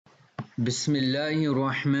بسم الله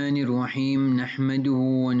الرحمن الرحيم نحمده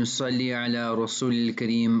ونصلي على رسول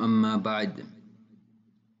الكريم أما بعد.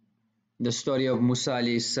 The story of Musa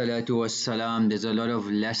alayhi salatu was salam, there's a lot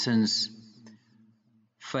of lessons.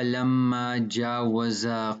 فلما جاوز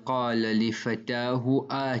قال لفتاه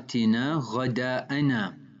آتنا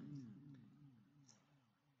غداءنا.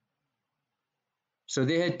 So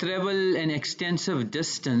they had traveled an extensive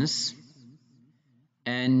distance,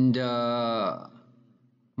 and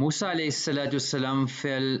Musa alayhi salatu salam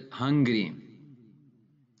fell hungry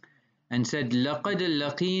and said, لَقَدْ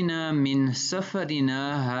لَقِينَا مِنْ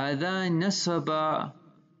سَفَرِنَا هَذَا نَصَبًا.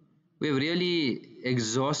 We have really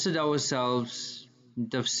exhausted ourselves.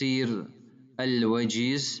 Tafsir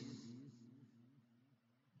al-Wajiz.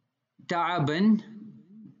 تعبا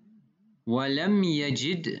ولم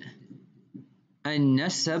يجد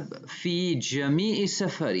النسب في جميع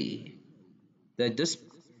سفري. That this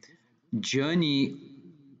journey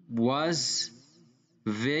was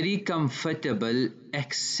very comfortable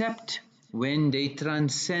except when they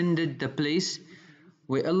transcended the place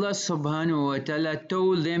where Allah subhanahu wa ta'ala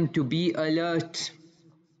told them to be alert.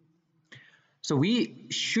 So we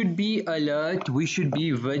should be alert, we should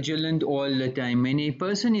be vigilant all the time. When a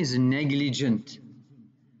person is negligent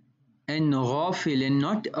and ghafil and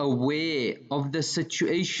not aware of the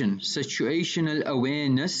situation, situational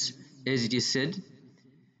awareness as it is said,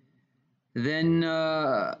 then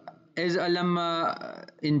as Allama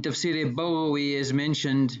in Tafsir Booby has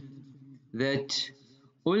mentioned that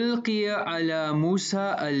ألقي على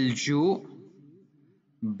موسى الجوع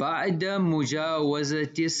بعد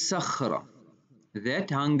مجاوزة الصخرة. That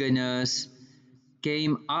hungerness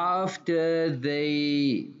came after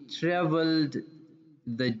they traveled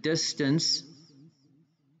the distance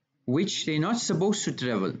which they're not supposed to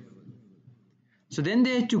travel. So then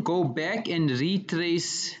they had to go back and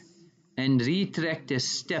retrace and retract their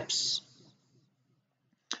steps.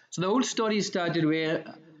 So the whole story started where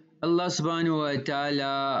Allah subhanahu wa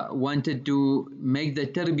ta'ala wanted to make the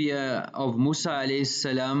tarbiyah of Musa alayhi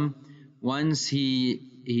salam. Once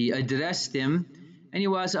he addressed them and he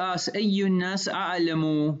was asked, أَيُّ النَّاسِ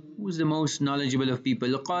أَعْلَمُ, who's the most knowledgeable of people?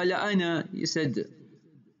 قَالَ أَنَا, he said,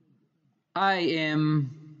 I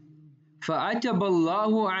am. فَأَتَبَ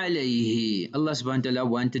اللَّهُ عَلَيْهِ, Allah subhanahu wa ta'ala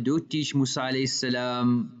wanted to teach Musa alayhi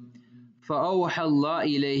salam. فأوحى الله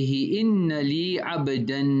إليه إن لي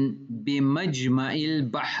عبدا بمجمع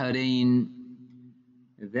البحرين.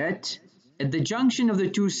 That at the junction of the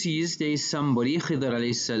two seas there is somebody, Khidhar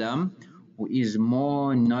alayhi salam, who is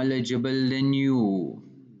more knowledgeable than you.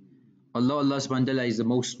 Allah subhanahu wa ta'ala is the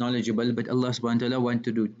most knowledgeable, but Allah subhanahu wa ta'ala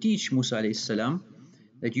wanted to teach Musa alayhi salam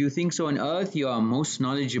that you think so on earth you are most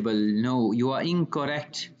knowledgeable. No, you are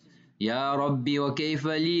incorrect. Ya Rabbi wa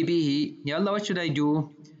kayfa li bihi. Ya Allah, what should I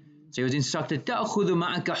do? So he was instructed, تأخذ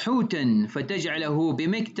معك حوتا فتجعله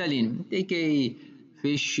بمكتل. Take a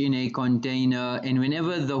fish in a container, and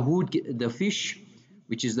whenever the fish,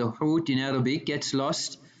 which is the hoot in Arabic, gets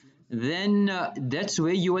lost, then that's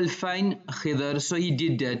where you will find Khidhar. So he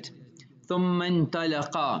did that. ثم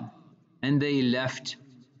انطلقا, and they left.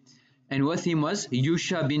 And with him was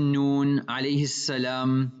Yusha bin Nun alayhi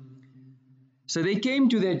salam. So they came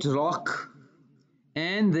to that rock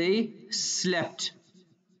and they slept.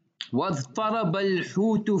 وَاضْطَرَبَ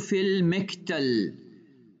الْحُوتُ فِي الْمِكْتَلِ.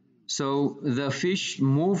 So the fish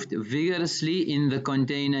moved vigorously in the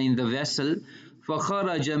container, in the vessel.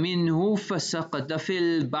 فَخَرَجَ مِنْهُ فَسَقَطَ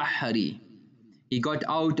فِي الْبَحْرِ. He got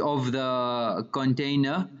out of the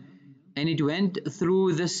container and it went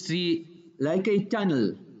through the sea like a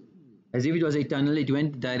tunnel. As if it was a tunnel, it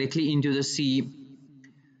went directly into the sea.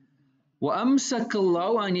 وَأَمْسَكَ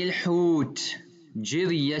اللَّهُ عَنِ الْحُوتِ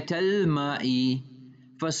جِرْيَةَ الْمَاءِ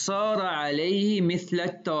فَصَارَ عَلَيْهِ مِثْلَ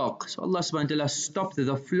الطَّاقِ. So Allah subhanahu wa ta'ala stopped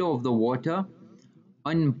the flow of the water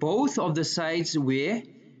on both of the sides where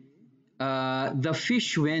the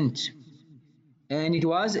fish went, and it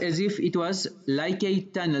was as if it was like a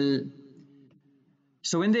tunnel.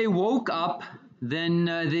 So when they woke up, then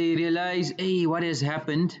they realized, hey, what has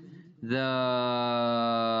happened?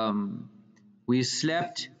 We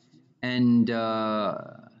slept, and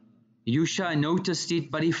Yusha noticed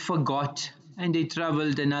it, but he forgot. And they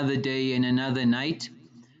traveled another day and another night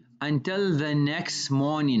until the next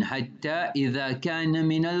morning. حتى إذا كان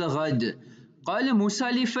من الغد قال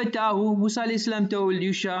موسى لفتاه. Musa alayhi salam told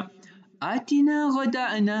Yusha, آتنا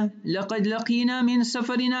غداءنا لقد لقينا من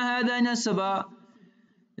سفرنا هذا نصبا.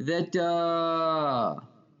 That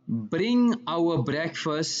bring our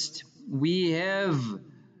breakfast. We have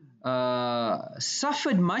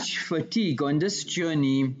suffered much fatigue on this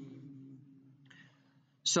journey.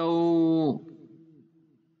 So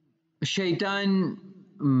Shaitan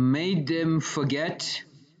made them forget.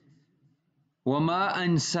 وَمَا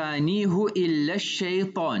أَنْسَانِيهُ إِلَّا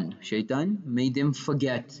الشَّيْطَانِ. Shaitan made them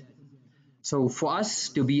forget. So for us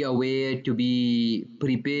to be aware, to be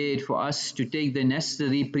prepared, for us to take the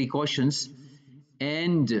necessary precautions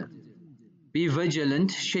and be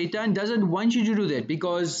vigilant, Shaitan doesn't want you to do that,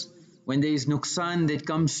 because when there is nuqsan that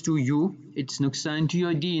comes to you, it's nuqsan to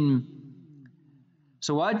your deen.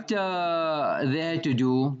 So what they had to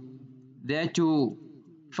do, they had to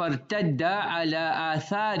فَارْتَدَّ عَلَى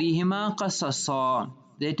آثَارِهِمَا قَصَصًا.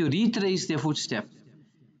 They had to retrace their footstep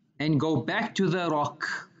and go back to the rock.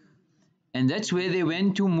 And that's where they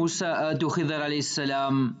went to Moosa, to Khidhar alayhi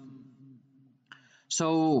salam.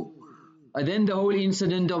 So then the whole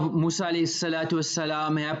incident of Moosa alayhi salatu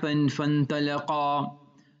wassalam happened. فَانْطَلَقَا.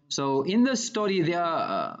 So in the story there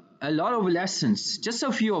are a lot of lessons, just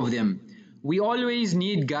a few of them. We always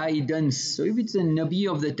need guidance. So if it's a Nabi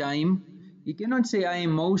of the time, you cannot say I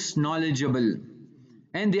am most knowledgeable.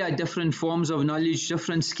 And there are different forms of knowledge,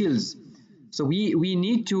 different skills. So we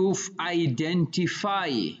need to identify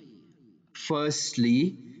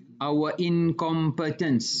firstly our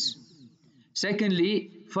incompetence. Secondly,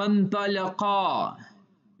 فَانْطَلَقَا.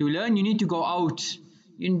 To learn, you need to go out.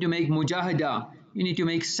 You need to make mujahada. You need to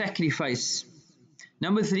make sacrifice.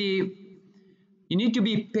 Number 3, you need to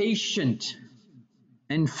be patient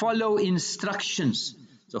and follow instructions.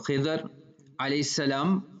 So Khidr alayhi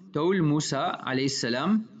salam told Moosa alayhi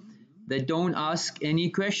salam that don't ask any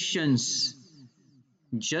questions.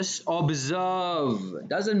 Just observe.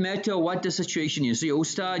 Doesn't matter what the situation is. So your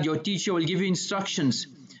ustad, your teacher will give you instructions.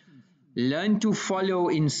 Learn to follow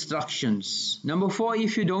instructions. Number 4,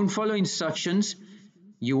 if you don't follow instructions,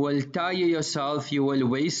 you will tire yourself, you will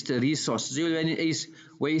waste resources, you will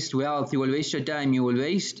waste wealth, you will waste your time, you will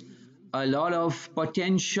waste a lot of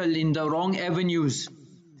potential in the wrong avenues.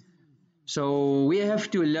 So we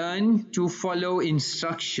have to learn to follow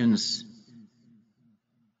instructions.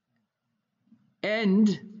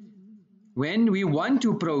 And when we want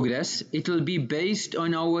to progress, it will be based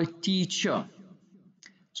on our teacher.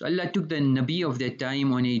 So Allah took the Nabi of that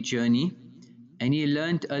time on a journey and he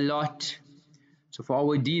learnt a lot. So for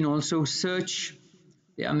our deen also, search.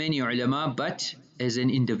 There are many ulama, but as an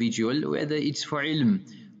individual, whether it's for ilm,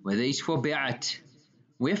 whether it's for bi'at,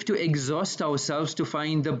 we have to exhaust ourselves to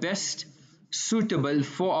find the best suitable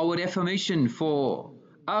for our reformation, for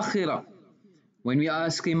akhirah. When we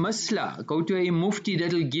ask a masla, go to a mufti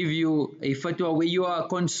that will give you a fatwa where you are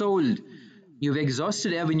consoled. You've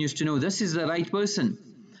exhausted avenues to know this is the right person.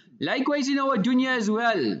 Likewise in our dunya as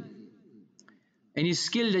well. Any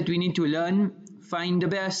skill that we need to learn, find the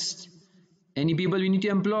best. Any people we need to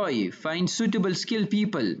employ, find suitable skilled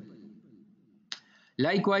people.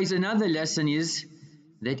 Likewise, another lesson is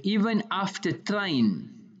that even after trying,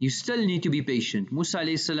 you still need to be patient. Moosa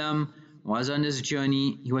alayhi salam was on his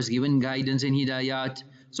journey, he was given guidance and hidayat.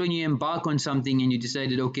 So when you embark on something and you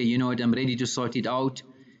decided, okay, you know what, I'm ready to sort it out,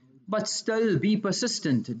 but still be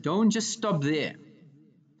persistent, don't just stop there.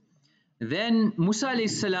 Then Moosa alayhi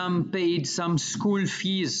salam paid some school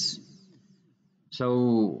fees.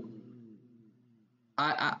 So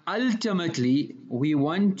ultimately we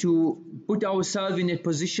want to put ourselves in a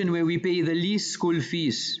position where we pay the least school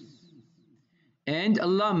fees. And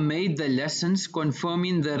Allah made the lessons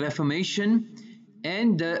confirming the reformation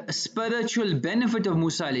and the spiritual benefit of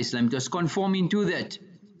Moosa alayhi salam. It was conforming to that.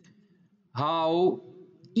 How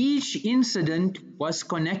each incident was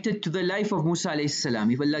connected to the life of Moosa alayhi salam.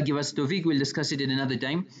 If Allah give us tawfiq, we'll discuss it at another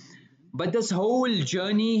time. But this whole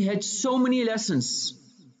journey had so many lessons.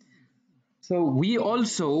 So we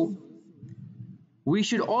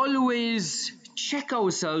should always check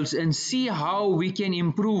ourselves and see how we can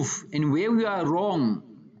improve and where we are wrong.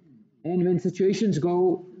 And when situations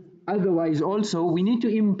go otherwise also, we need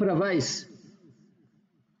to improvise.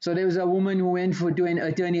 So there was a woman who went to an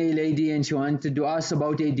attorney, a lady, and she wanted to ask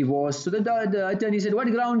about a divorce. So the attorney said, what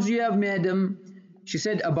grounds do you have, madam? She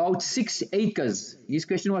said, about 6 acres. His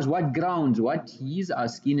question was, what grounds? What he's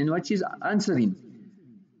asking and what she's answering.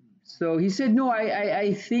 So he said, no,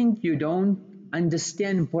 I think you don't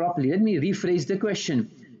understand properly. Let me rephrase the question.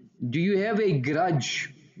 Do you have a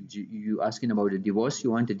grudge? You asking about a divorce?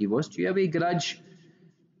 You want a divorce? Do you have a grudge?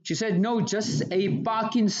 She said, no, just a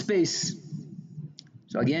parking space.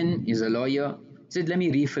 So again, he's a lawyer. He said, let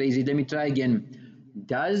me rephrase it. Let me try again.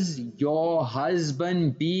 Does your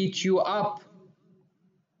husband beat you up?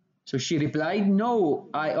 So she replied, no,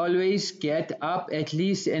 I always get up at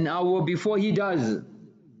least an hour before he does.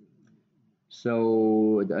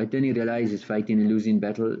 So the attorney realized he's fighting a losing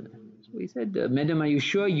battle. So he said, madam, are you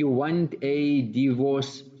sure you want a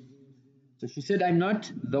divorce? So she said, I'm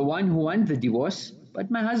not the one who wants the divorce. but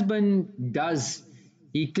my husband does.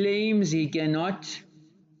 He claims he cannot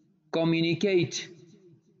communicate.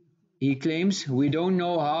 He claims we don't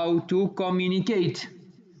know how to communicate.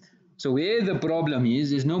 So where the problem is,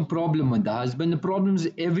 there's no problem with the husband. The problem is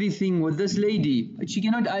everything with this lady. She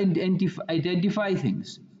cannot identify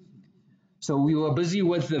things. So we were busy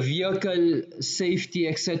with the vehicle safety,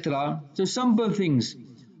 etc. So simple things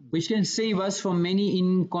which can save us from many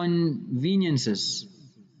inconveniences.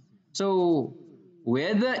 So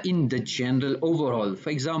whether in the general overall, for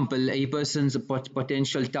example, a person's a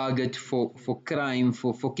potential target for crime,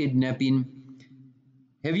 for kidnapping,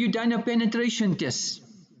 have you done a penetration test?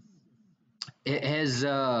 Has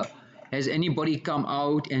anybody come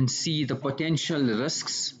out and see the potential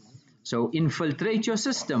risks? So infiltrate your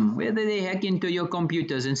system, whether they hack into your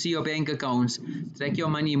computers and see your bank accounts, track your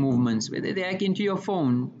money movements, whether they hack into your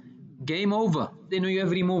phone, game over. They know your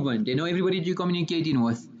every movement. They know everybody that you're communicating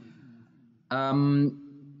with.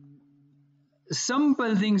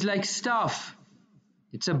 Simple things like staff.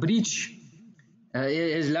 It's a breach.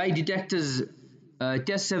 As lie detectors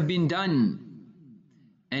tests have been done.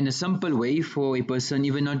 And a simple way for a person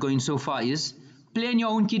even not going so far is plan your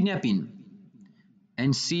own kidnapping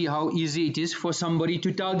and see how easy it is for somebody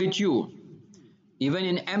to target you. Even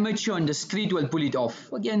an amateur on the street will pull it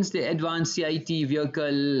off against the advanced CIT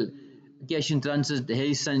vehicle cash in transit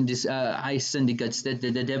high syndicates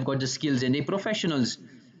that have got the skills and they're professionals.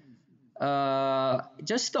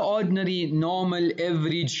 Just the ordinary, normal,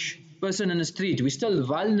 average person on the street, we're still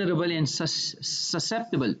vulnerable and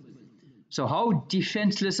susceptible. So how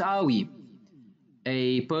defenseless are we?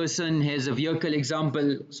 A person has a vehicle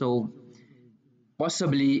example, so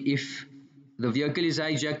possibly if the vehicle is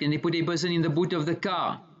hijacked and they put a person in the boot of the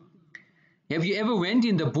car, have you ever went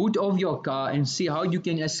in the boot of your car and see how you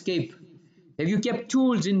can escape? Have you kept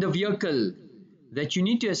tools in the vehicle that you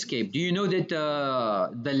need to escape? Do you know that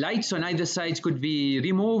the lights on either sides could be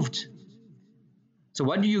removed? So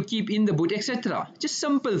what do you keep in the boot, etc.? Just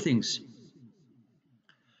simple things.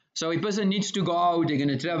 So a person needs to go out, they're going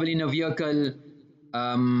to travel in a vehicle,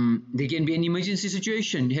 there can be an emergency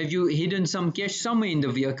situation. Have you hidden some cash somewhere in the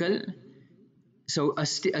vehicle? So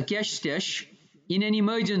a cash stash in an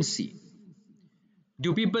emergency.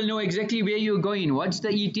 Do people know exactly where you're going? What's the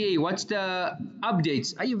ETA? What's the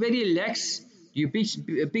updates? Are you very lax? Do you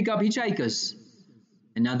pick up hitchhikers?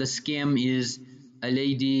 Another scam is a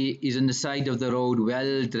lady is on the side of the road,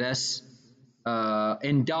 well dressed,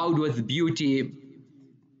 endowed with beauty,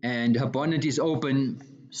 and her bonnet is open,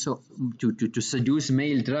 so to seduce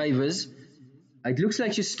male drivers. It looks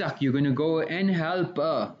like she's stuck. You're going to go and help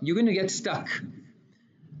her. You're going to get stuck.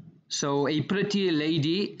 So a pretty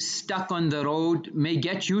lady stuck on the road may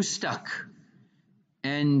get you stuck,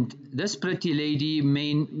 and this pretty lady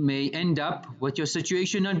may end up with your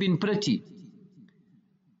situation not being pretty.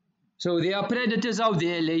 So there are predators out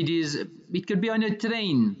there, ladies. It could be on a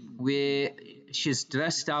train where she's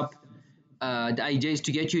dressed up. The idea is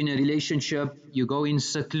to get you in a relationship. You go in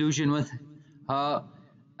seclusion with her.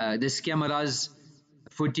 There's cameras,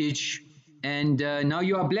 footage, and now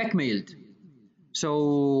you are blackmailed.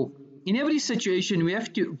 So in every situation, we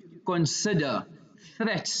have to consider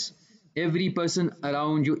threats. Every person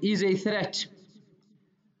around you is a threat.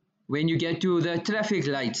 When you get to the traffic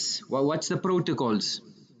lights, what's the protocols?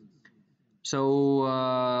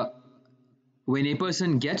 So when a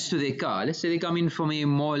person gets to their car, let's say they come in from a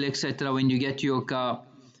mall, etc. When you get to your car,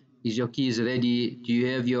 is your keys ready? Do you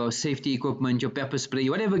have your safety equipment, your pepper spray,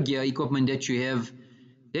 whatever gear equipment that you have?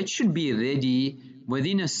 That should be ready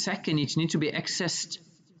within a second. It needs to be accessed.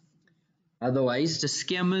 Otherwise, the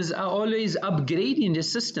scammers are always upgrading the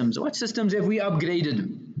systems. What systems have we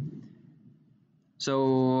upgraded?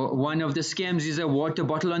 So one of the scams is a water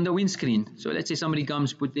bottle on the windscreen. So let's say somebody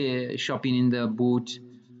comes, put their shopping in the boot,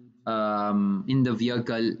 in the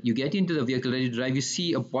vehicle. You get into the vehicle, ready to drive, you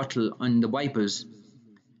see a bottle on the wipers.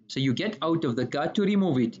 So you get out of the car to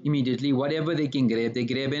remove it immediately. Whatever they can grab, they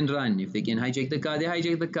grab and run. If they can hijack the car, they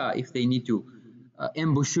hijack the car. If they need to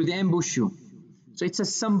ambush you, they ambush you. So it's a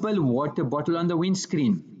simple water bottle on the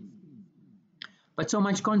windscreen. But so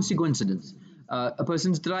much consequences. A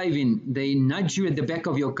person's driving, they nudge you at the back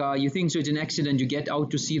of your car. You think so it's an accident. You get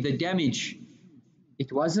out to see the damage.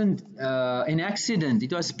 It wasn't an accident.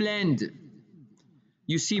 It was planned.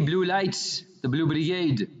 You see blue lights, the blue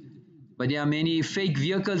brigade. But there are many fake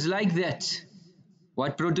vehicles like that.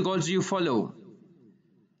 What protocols do you follow?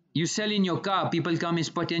 You sell in your car. People come as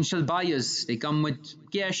potential buyers. They come with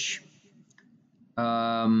cash.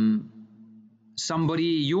 Somebody,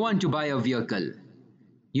 you want to buy a vehicle.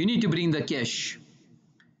 You need to bring the cash.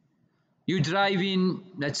 You drive in,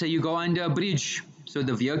 let's say you go under a bridge. So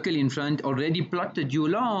the vehicle in front already plotted you a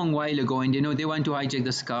long while ago, and they know they want to hijack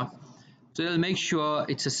this car. So they'll make sure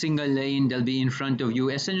it's a single lane, they'll be in front of you.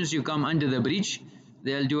 As soon as you come under the bridge,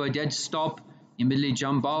 they'll do a dead stop, immediately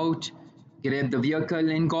jump out, grab the vehicle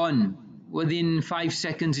and gone. Within 5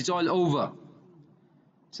 seconds, it's all over.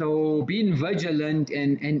 So being vigilant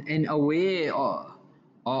and aware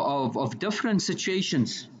of different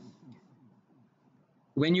situations.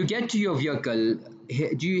 When you get to your vehicle,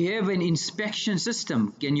 do you have an inspection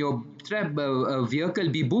system? Can your vehicle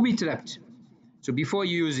be booby trapped? So before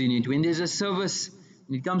using it, when there's a service,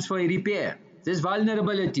 when it comes for a repair, there's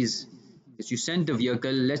vulnerabilities. Because you send the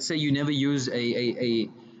vehicle, let's say you never use a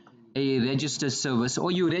registered service,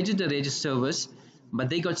 or you register a registered service, but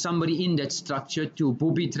they got somebody in that structure to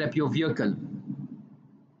booby trap your vehicle.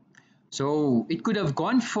 So it could have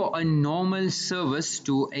gone for a normal service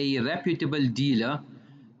to a reputable dealer,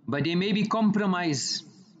 but they may be compromised.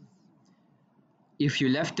 If you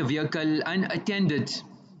left the vehicle unattended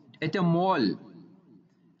at a mall,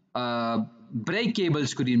 brake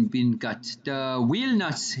cables could have been cut, the wheel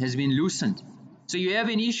nuts has been loosened. So you have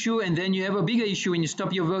an issue, and then you have a bigger issue when you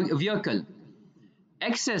stop your vehicle.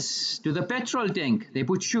 Access to the petrol tank, they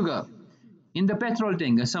put sugar in the petrol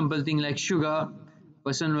tank, a simple thing like sugar,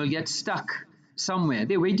 person will get stuck somewhere,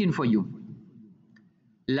 they're waiting for you.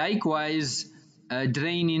 Likewise,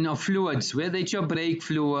 draining of fluids, whether it's your brake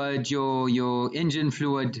fluid, your engine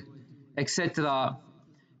fluid, etc.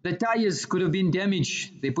 The tires could have been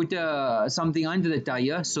damaged. They put something under the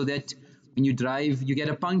tire so that when you drive, you get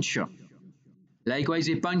a puncture. Likewise,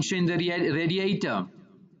 a puncture in the radiator.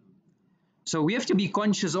 So we have to be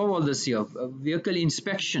conscious of all this here. Vehicle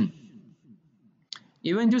inspection.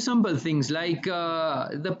 Even do simple things like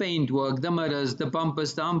the paintwork, the mirrors, the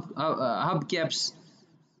bumpers, the hubcaps,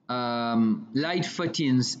 light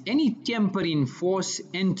fittings, any tempering, force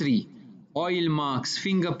entry, oil marks,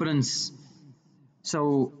 fingerprints.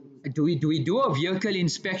 So do we do a vehicle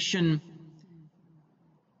inspection?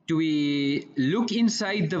 Do we look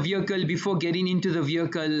inside the vehicle before getting into the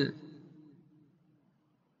vehicle?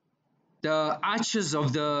 The arches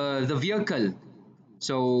of the vehicle.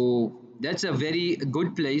 So that's a very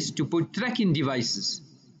good place to put tracking devices.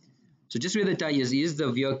 So just where the tires is,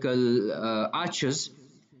 the vehicle arches,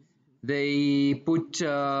 they put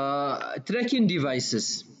tracking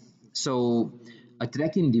devices. So a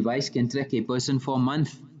tracking device can track a person for a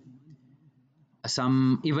month,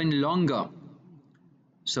 some even longer.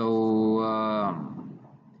 So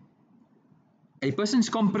a person's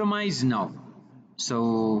compromised now.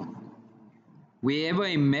 So wherever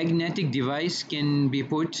a magnetic device can be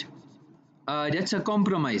put, that's a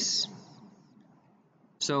compromise.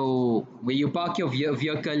 So where you park your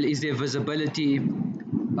vehicle, is there visibility?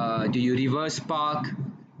 Do you reverse park?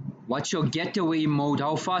 What's your getaway mode?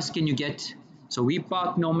 How fast can you get? So we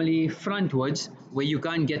park normally frontwards, where you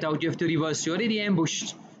can't get out, you have to reverse. You're already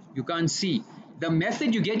ambushed, you can't see. The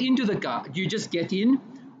method you get into the car, you just get in,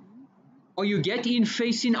 or you get in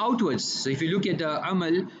facing outwards. So if you look at the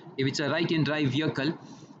Amal, if it's a right-hand drive vehicle,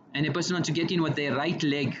 and a person wants to get in with their right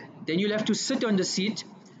leg, then you'll have to sit on the seat,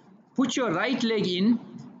 put your right leg in,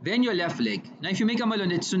 then your left leg. Now if you make Amal on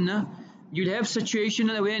that sunnah, you'll have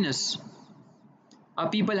situational awareness. Are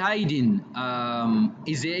people hiding?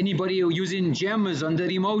 Is there anybody using jammers on the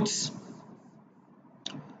remotes?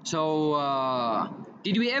 So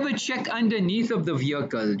did we ever check underneath of the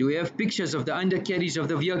vehicle? Do we have pictures of the undercarriage of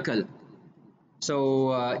the vehicle?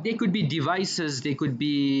 So they could be devices, they could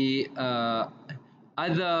be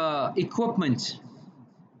other equipment,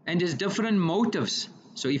 and there's different motives.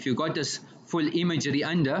 So if you got this full imagery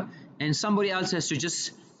under, and somebody else has to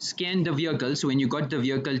just scan the vehicle, so when you got the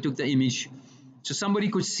vehicle, took the image, so somebody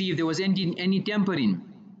could see if there was any tampering.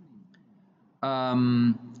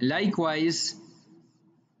 Likewise,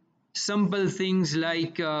 simple things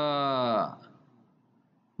like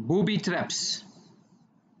booby traps.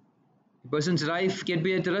 The person's life can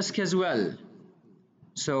be at risk as well.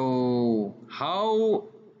 So how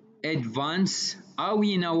advanced are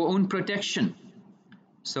we in our own protection?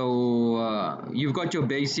 So you've got your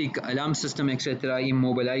basic alarm system, etc.,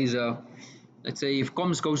 immobilizer. Let's say if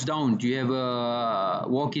comms goes down, do you have a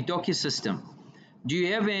walkie-talkie system? Do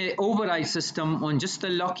you have an override system on just the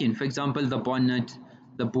lock-in? For example, the bonnet,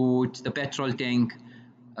 the boot, the petrol tank,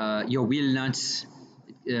 your wheel nuts,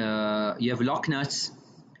 you have lock nuts.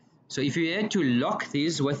 So if you had to lock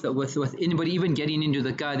these with anybody even getting into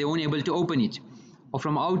the car, they won't be able to open it. Or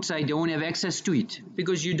from outside, they won't have access to it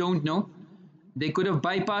because you don't know. They could have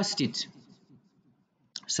bypassed it.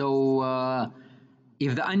 So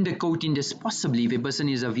if the undercoating is possibly, if a person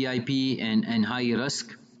is a VIP and high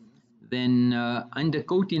risk, then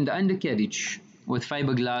undercoating the undercarriage with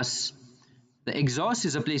fiberglass. The exhaust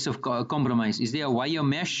is a place of compromise. Is there a wire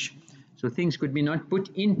mesh? So things could be not put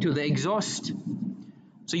into the exhaust.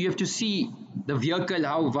 So you have to see the vehicle,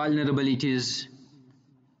 how vulnerable it is.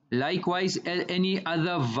 Likewise, any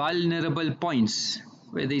other vulnerable points,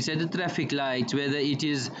 whether it's at the traffic lights, whether it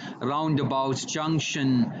is roundabouts,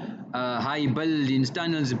 junction, high buildings,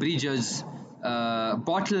 tunnels, bridges,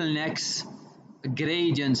 bottlenecks,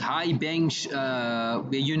 gradients, high banks,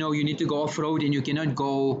 where you know you need to go off-road and you cannot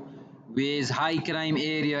go, with high crime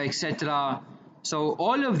area, etc. So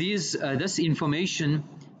all of these, this information,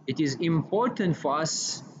 it is important for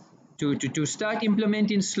us to start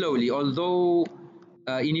implementing slowly, although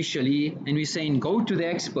initially, and we're saying go to the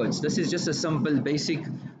experts. This is just a simple basic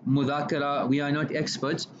mudhakara. We are not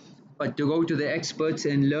experts, but to go to the experts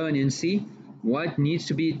and learn and see what needs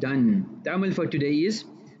to be done. Tamil for today is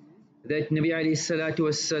that Nabi alayhi salatu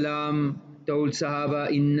wassalam told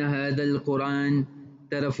Sahaba, Inna hadha al-Quran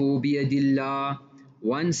tarafu biyadillah.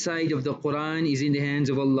 One side of the Quran is in the hands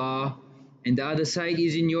of Allah, and the other side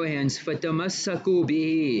is in your hands. Fatamassaku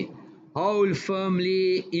bihi. Hold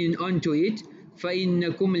firmly in onto it.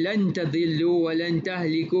 فَإِنَّكُمْ لَن تَضِلُّوا وَلَن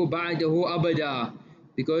تَهْلِكُوا بَعْدَهُ أَبَدًا.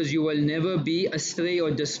 Because you will never be astray or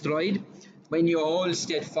destroyed when you hold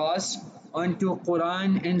steadfast onto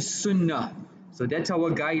Quran and Sunnah. So that's our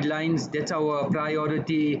guidelines, that's our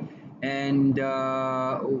priority, and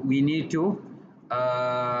we need to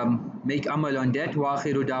make amal on that.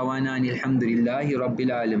 وآخر دعوانا الحمد لله رب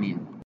العالمين.